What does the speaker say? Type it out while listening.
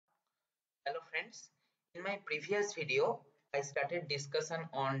Hello friends, in my previous video I started discussion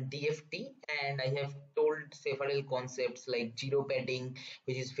on DFT and I have told several concepts like zero padding,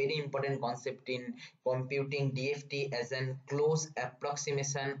 which is very important concept in computing DFT as a close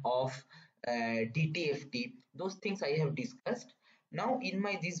approximation of DTFT. Those things I have discussed. Now in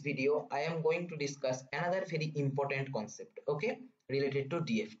this video I am going to discuss another very important concept, okay, related to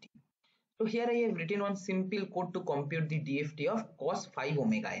DFT. So here I have written one simple code to compute the DFT of cos 5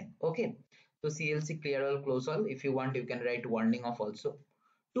 omega n. Okay. So CLC clear all close all. If you want, you can write warning of also.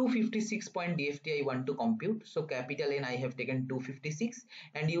 256 point DFT I want to compute. So capital N I have taken 256,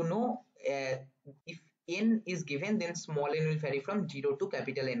 and you know if n is given, then small n will vary from 0 to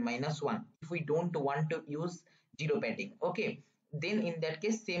capital N minus 1. If we don't want to use zero padding, okay, then in that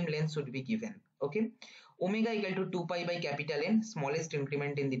case same length should be given. Okay, omega equal to 2 pi by capital N, smallest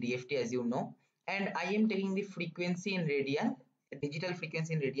increment in the DFT as you know, and I am taking the frequency in radian, digital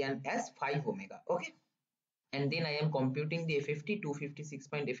frequency in radian as 5 omega. Okay, and then I am computing the FFT 256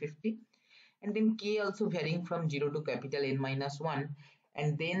 point FFT, and then k also varying from 0 to capital N minus 1,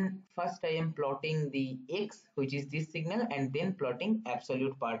 and then first I am plotting the x, which is this signal, and then plotting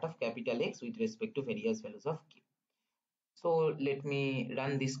absolute part of capital X with respect to various values of k. So let me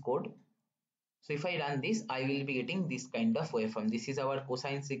run this code. So if I run this, I will be getting this kind of waveform. This is our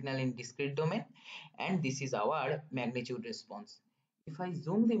cosine signal in discrete domain, and this is our magnitude response. If I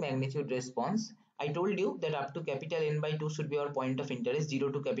zoom the magnitude response, I told you that up to capital N by 2 should be our point of interest,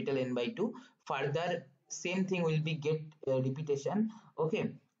 0 to capital N by 2. Further, same thing will be get repetition. Okay,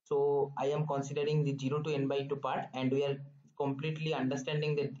 so I am considering the 0 to N by 2 part, and we are completely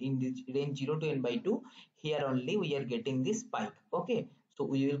understanding that in the range 0 to N by 2, here only we are getting this spike. Okay, so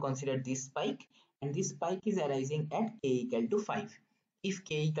we will consider this spike, and this spike is arising at k equal to 5. If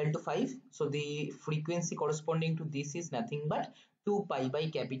k equal to 5, so the frequency corresponding to this is nothing but 2 pi by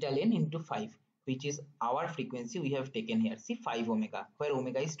capital N into 5, which is our frequency we have taken here. See, 5 omega, where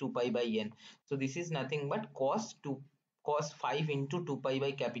omega is 2 pi by n. So this is nothing but cos 5 into 2 pi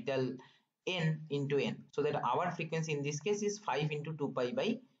by capital N into n. So that our frequency in this case is 5 into 2 pi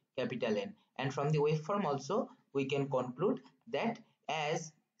by capital N. And from the waveform also we can conclude that,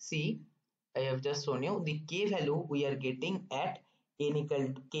 as see, I have just shown you the k value we are getting at k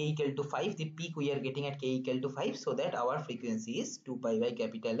equal to 5, the peak we are getting at k equal to 5, so that our frequency is 2 pi by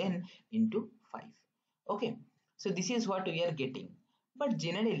capital N into 5. Okay, so this is what we are getting. But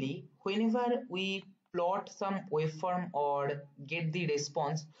generally, whenever we plot some waveform or get the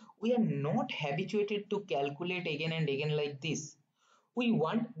response, we are not habituated to calculate again and again like this. We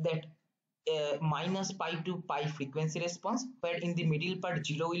want that minus pi to pi frequency response, where in the middle part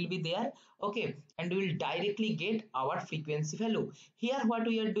 0 will be there. Okay, and we will directly get our frequency value. Here what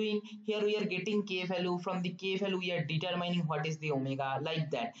we are doing, here we are getting k value. From the k value we are determining what is the omega, like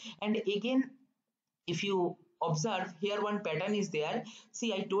that. And again, if you observe here, one pattern is there.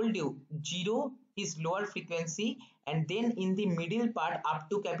 See, I told you 0 is lower frequency, and then in the middle part up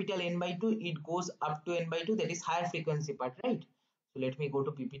to capital N by 2 it goes up to N by 2, that is higher frequency part, right? So let me go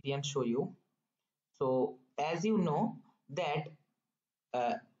to PPT and show you. So as you know that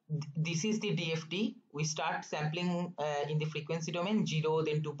this is the DFT. We start sampling in the frequency domain 0,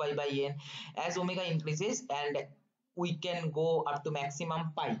 then 2 pi by n. As omega increases, and we can go up to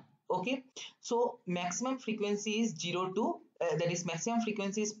maximum pi. Okay, so maximum frequency is 0 to that is maximum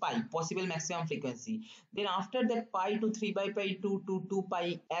frequency is pi, possible maximum frequency. Then after that, pi to 3 by pi to 2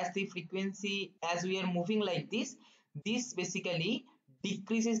 pi, as the frequency, as we are moving like this basically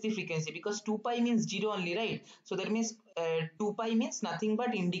decreases the frequency, because 2 pi means 0 only, right? So that means 2 pi means nothing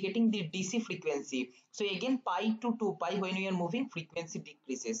but indicating the DC frequency. So again, pi to 2 pi, when we are moving, frequency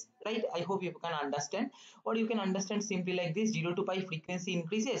decreases, right? I hope you can understand, or you can understand simply like this: 0 to pi frequency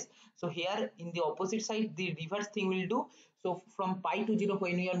increases. So here in the opposite side the reverse thing will do. So from pi to 0,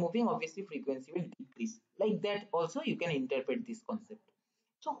 when we are moving, obviously frequency will decrease. Like that also you can interpret this concept.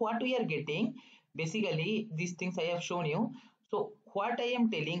 So what we are getting, basically these things I have shown you. So what I am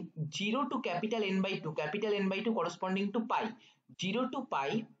telling, 0 to capital N by 2, capital N by 2 corresponding to pi, 0 to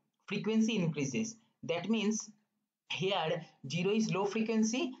pi frequency increases. That means here 0 is low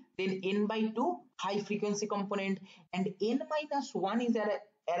frequency, then N by 2 high frequency component, and N minus 1 is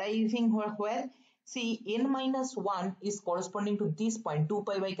arriving where see, n minus 1 is corresponding to this point, 2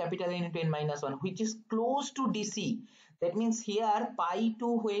 pi by capital N into n minus 1, which is close to DC. That means here pi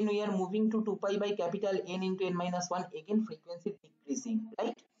to, when we are moving to 2 pi by capital N into n minus 1, again frequency decreasing,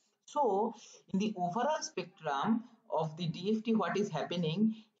 right? So in the overall spectrum of the DFT, what is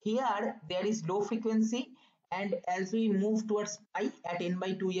happening here, there is low frequency, and as we move towards pi at n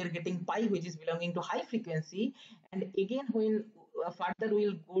by 2, we are getting pi, which is belonging to high frequency. And again, when further we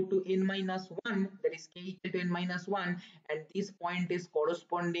will go to n minus 1, that is k equal to n minus 1, and this point is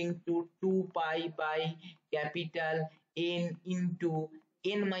corresponding to 2 pi by capital N into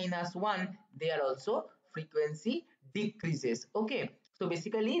n minus 1. There also frequency decreases. Okay, so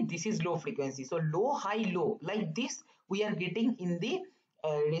basically this is low frequency. So low, high, low, like this we are getting in the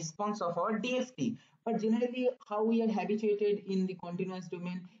response of our DFT. But generally how we are habituated in the continuous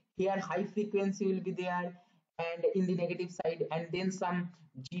domain, here high frequency will be there and in the negative side, and then some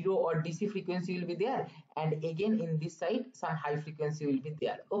zero or DC frequency will be there, and again in this side some high frequency will be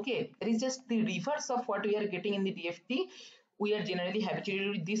there. Okay, that is just the reverse of what we are getting in the DFT. We are generally habituated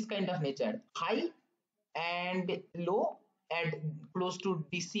with this kind of nature, high and low and close to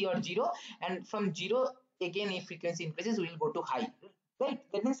DC or zero, and from zero again if frequency increases we will go to high, right?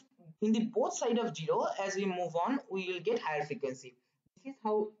 That means in the both side of zero, as we move on we will get higher frequency. This is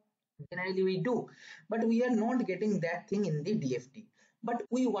how generally we do, but we are not getting that thing in the DFT, but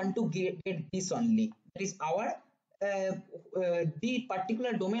we want to get this only. That is our the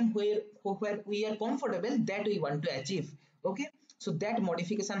particular domain where we are comfortable, that we want to achieve. Okay, so that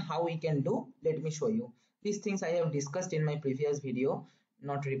modification how we can do, let me show you. These things I have discussed in my previous video,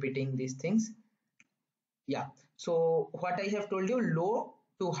 not repeating these things. Yeah, so what I have told you, low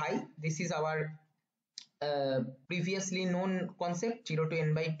to high, this is our previously known concept, 0 to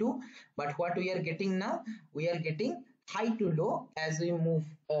n by 2. But what we are getting now, we are getting high to low as we move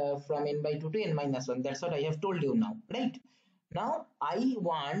from n by 2 to n minus 1. That's what I have told you now, right? Now I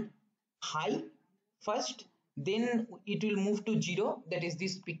want high first, then it will move to 0, that is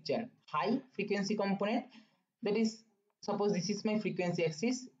this picture, high frequency component. That is, suppose this is my frequency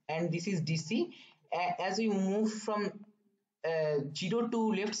axis and this is DC. As we move from 0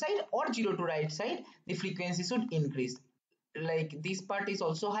 to left side or 0 to right side, the frequency should increase. Like this part is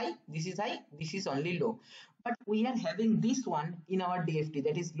also high, this is high, this is only low. But we are having this one in our DFT,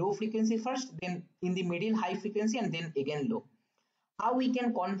 that is low frequency first, then in the middle high frequency, and then again low. How we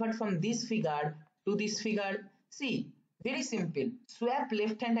can convert from this figure to this figure? See, very simple. Swap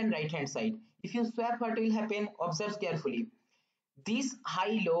left hand and right hand side. If you swap, what will happen? Observe carefully. This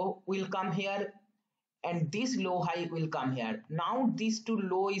high low will come here and this low high will come here. Now these two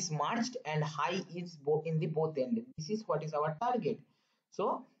low is merged and high is in the both end. This is what is our target.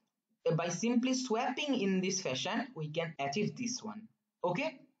 So by simply swapping in this fashion we can achieve this one.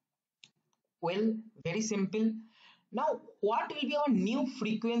 Okay, well, very simple. Now what will be our new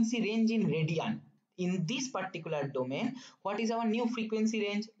frequency range in radian? In this particular domain, what is our new frequency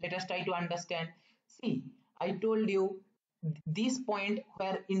range? Let us try to understand. See, I told you this point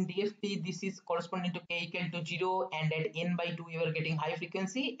where in DFT this is corresponding to k equal to 0, and at n by 2 we were getting high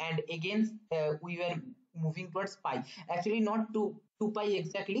frequency, and again we were moving towards pi. Actually not to 2 pi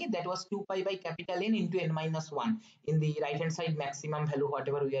exactly, that was 2 pi by capital N into n minus 1 in the right hand side maximum value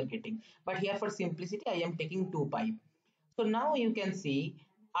whatever we are getting. But here for simplicity I am taking 2 pi. So now you can see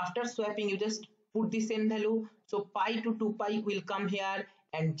after swapping you just put the same value. So pi to 2 pi will come here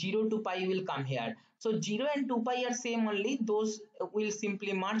and 0 to pi will come here. So 0 and 2 pi are same only, those will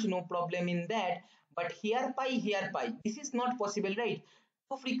simply merge, no problem in that. But here pi, this is not possible, right?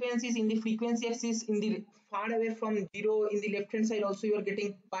 Two frequencies in the frequency axis, in the far away from 0 in the left hand side also you are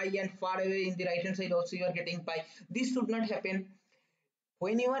getting pi, and far away in the right hand side also you are getting pi. This should not happen.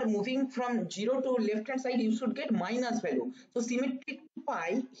 When you are moving from 0 to left hand side you should get minus value. So symmetric to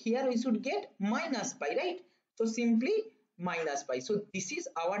pi, here we should get minus pi, right? So simply minus pi. So this is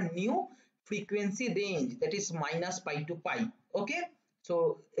our new frequency range, that is minus pi to pi. Okay,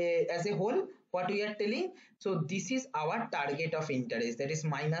 so as a whole what we are telling, so this is our target of interest, that is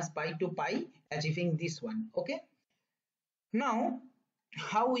minus pi to pi, achieving this one. Okay, now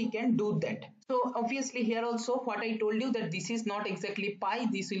how we can do that? So obviously here also what I told you, that this is not exactly pi,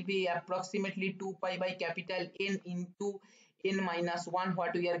 this will be approximately 2 pi by capital N into n minus 1,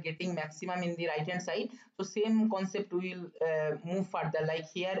 what we are getting maximum in the right hand side. So same concept we will move further, like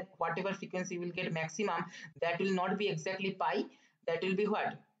here whatever frequency we will get maximum, that will not be exactly pi, that will be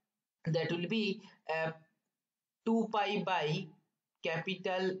what? That will be 2 pi by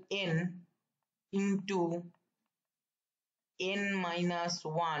capital N into n minus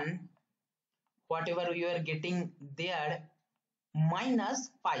 1, whatever we are getting there, minus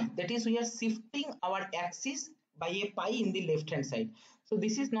pi, that is we are shifting our axis by a pi in the left hand side. So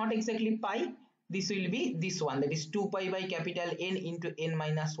this is not exactly pi, this will be this one, that is 2 pi by capital N into n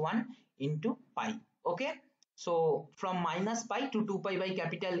minus 1 into pi. Okay, so from minus pi to 2 pi by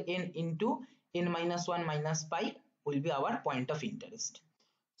capital N into n minus 1 minus pi will be our point of interest.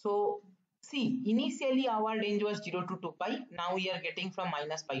 So see, initially our range was 0 to 2 pi, now we are getting from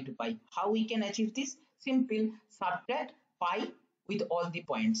minus pi to pi. How we can achieve this? Simple, subtract pi with all the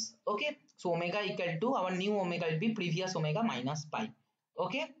points. Okay, so omega equal to our new omega will be previous omega minus pi.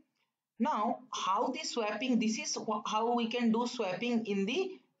 Okay, now how the swapping, this is how we can do swapping in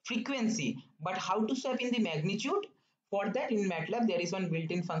the frequency, but how to swap in the magnitude? For that, in MATLAB there is one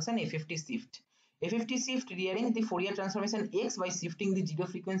built-in function fftshift. fftshift rearrange the Fourier transformation x by shifting the zero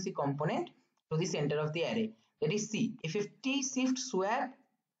frequency component to the center of the array. That is C. fftshift swap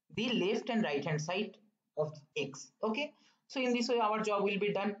the left and right hand side of x. Okay, so in this way our job will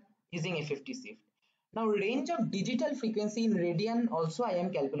be done using fftshift. Now range of digital frequency in radian also I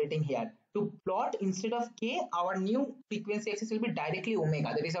am calculating here. To plot, instead of k, our new frequency axis will be directly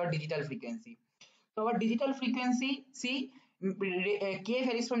omega, that is our digital frequency. So our digital frequency, see, k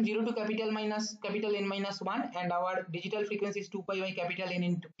varies from 0 to capital N minus 1, and our digital frequency is 2 pi by capital N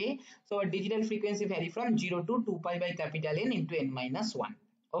into k. So our digital frequency vary from 0 to 2 pi by capital N into N minus 1.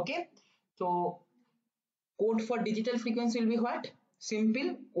 Okay, so code for digital frequency will be what?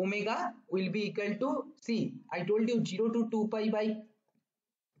 Simple, omega will be equal to, see, I told you 0 to 2 pi by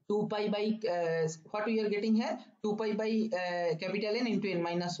what we are getting here, 2 pi by capital N into N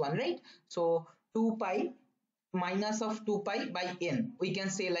minus 1, right? So 2 pi minus of 2 pi by N, we can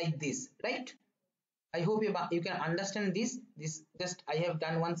say like this, right? I hope you can understand this. This just I have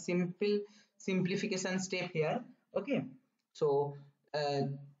done one simple simplification step here. Okay, so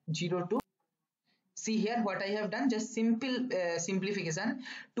 0 to, see here what I have done, just simple simplification.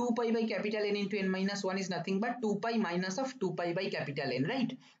 2 pi by capital N into N minus 1 is nothing but 2 pi minus of 2 pi by capital N,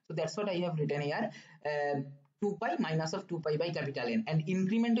 right? So that's what I have written here, 2 pi minus of 2 pi by capital N, and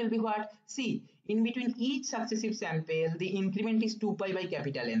increment will be what? See, in between each successive sample the increment is 2 pi by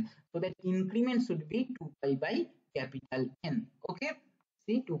capital N, so that increment should be 2 pi by capital N. Okay,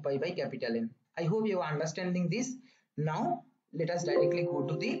 see, 2 pi by capital N. I hope you are understanding this. Now let us directly go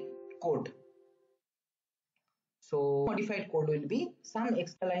to the code. So modified code will be some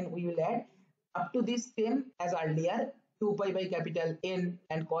extra line we will add up to this same as earlier, 2 pi by capital N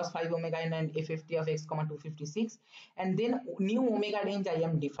and cos 5 omega n and f50 of x comma 256, and then new omega range I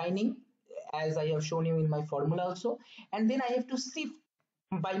am defining as I have shown you in my formula also, and then I have to shift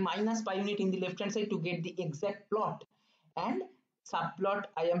by minus pi unit in the left hand side to get the exact plot, and subplot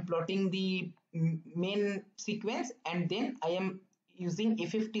I am plotting the main sequence, and then I am using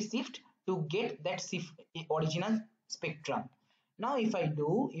fftshift to get that original spectrum. Now if I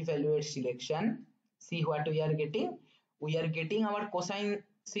do evaluate selection, see what we are getting. We are getting our cosine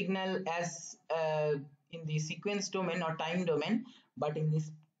signal as in the sequence domain or time domain, but in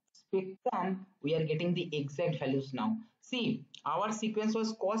this spectrum we are getting the exact values now. See, our sequence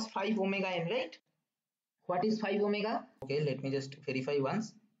was cos 5 omega n, right? What is 5 omega? Okay, let me just verify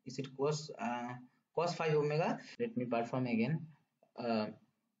once. Is it cos 5 omega? Let me perform again.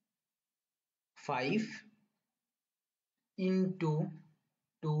 5 into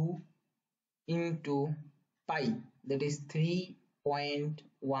 2 into pi, that is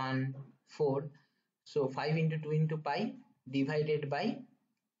 3.14. So 5 into 2 into pi divided by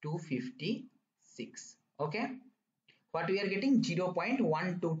 256. Okay, what we are getting?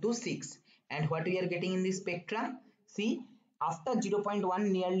 0.1226. And what we are getting in the spectrum, see, after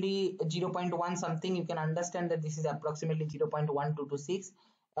 0.1, nearly 0.1 something, you can understand that this is approximately 0.1226.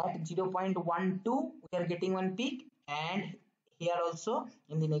 At 0.12 we are getting one peak, and here also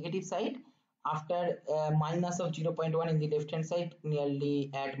in the negative side, after minus of 0.1 in the left hand side, nearly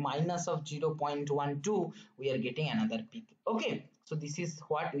at minus of 0.12 we are getting another peak. Okay, so this is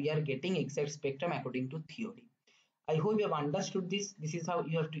what we are getting exact spectrum according to theory. I hope you have understood this. This is how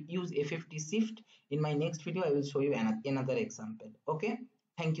you have to use fftshift. In my next video I will show you another example. Okay,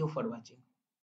 thank you for watching.